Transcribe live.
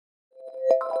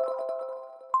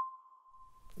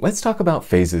Let's talk about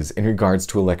phases in regards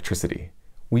to electricity.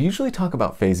 We usually talk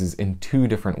about phases in two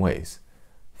different ways.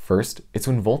 First, it's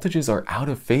when voltages are out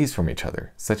of phase from each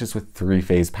other, such as with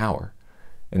three-phase power.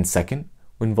 And second,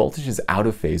 when voltage is out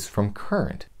of phase from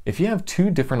current. If you have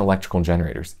two different electrical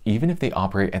generators, even if they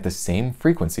operate at the same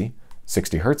frequency,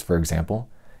 60 Hertz for example,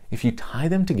 if you tie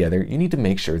them together, you need to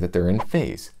make sure that they're in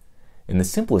phase. In the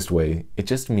simplest way, it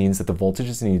just means that the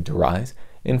voltages need to rise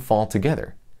and fall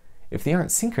together. If they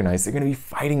aren't synchronized, they're going to be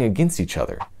fighting against each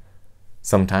other.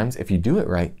 Sometimes, if you do it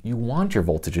right, you want your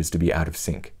voltages to be out of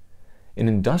sync. In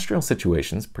industrial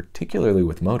situations, particularly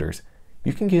with motors,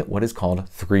 you can get what is called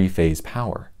three-phase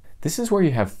power. This is where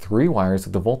you have three wires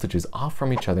with the voltages off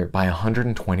from each other by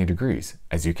 120 degrees,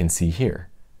 as you can see here.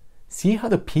 See how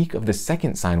the peak of the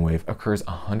second sine wave occurs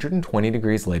 120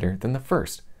 degrees later than the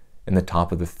first, and the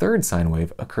top of the third sine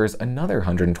wave occurs another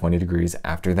 120 degrees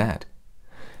after that.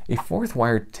 A fourth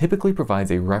wire typically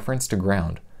provides a reference to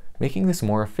ground, making this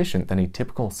more efficient than a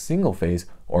typical single-phase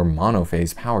or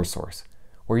monophase power source,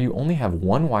 where you only have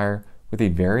one wire with a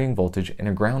varying voltage and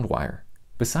a ground wire.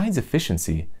 Besides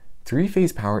efficiency,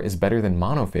 three-phase power is better than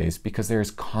monophase because there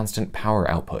is constant power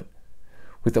output.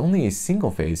 With only a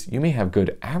single phase, you may have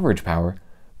good average power,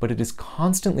 but it is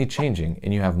constantly changing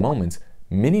and you have moments,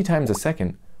 many times a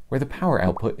second, where the power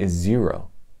output is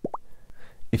zero.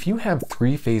 If you have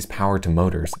three-phase power to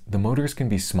motors, the motors can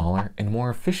be smaller and more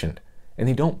efficient, and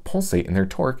they don't pulsate in their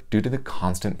torque due to the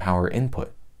constant power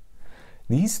input.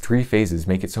 These three phases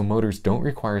make it so motors don't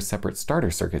require separate starter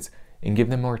circuits and give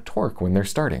them more torque when they're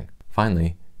starting.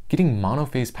 Finally, getting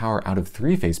monophase power out of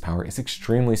three-phase power is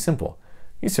extremely simple.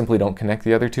 You simply don't connect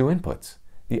the other two inputs.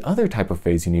 The other type of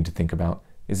phase you need to think about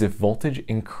is if voltage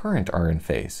and current are in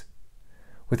phase.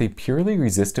 With a purely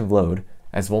resistive load,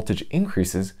 as voltage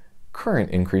increases, current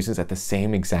increases at the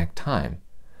same exact time.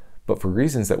 But for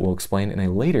reasons that we'll explain in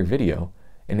a later video,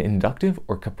 an inductive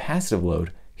or capacitive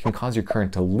load can cause your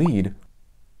current to lead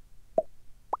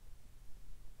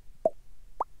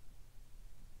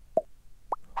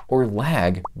or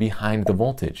lag behind the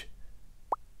voltage.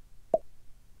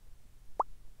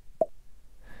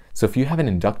 So if you have an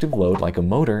inductive load like a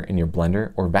motor in your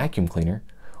blender or vacuum cleaner,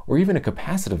 or even a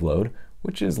capacitive load,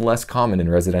 which is less common in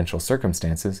residential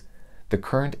circumstances, the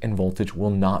current and voltage will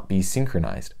not be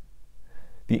synchronized.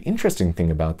 The interesting thing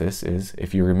about this is,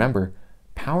 if you remember,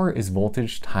 power is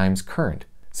voltage times current.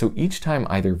 So each time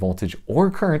either voltage or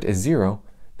current is zero,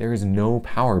 there is no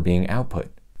power being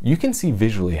output. You can see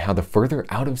visually how the further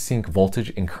out of sync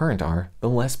voltage and current are, the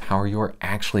less power you are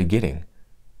actually getting.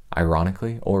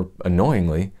 Ironically, or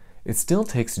annoyingly, it still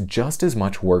takes just as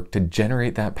much work to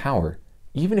generate that power,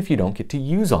 even if you don't get to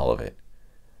use all of it.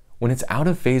 When it's out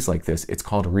of phase like this, it's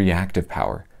called reactive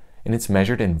power, and it's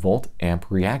measured in volt-amp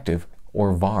reactive,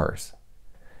 or VARs.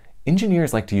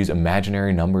 Engineers like to use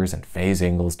imaginary numbers and phase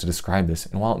angles to describe this,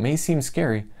 and while it may seem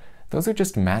scary, those are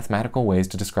just mathematical ways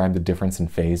to describe the difference in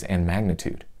phase and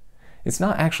magnitude. It's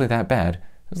not actually that bad,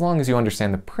 as long as you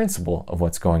understand the principle of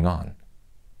what's going on.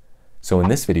 So in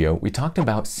this video, we talked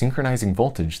about synchronizing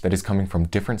voltage that is coming from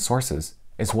different sources,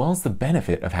 as well as the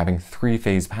benefit of having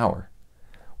three-phase power.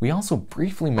 We also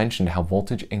briefly mentioned how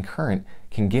voltage and current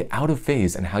can get out of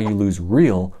phase and how you lose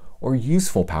real or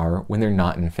useful power when they're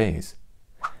not in phase.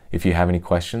 If you have any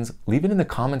questions, leave it in the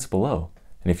comments below.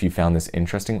 And if you found this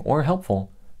interesting or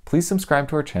helpful, please subscribe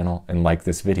to our channel and like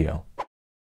this video.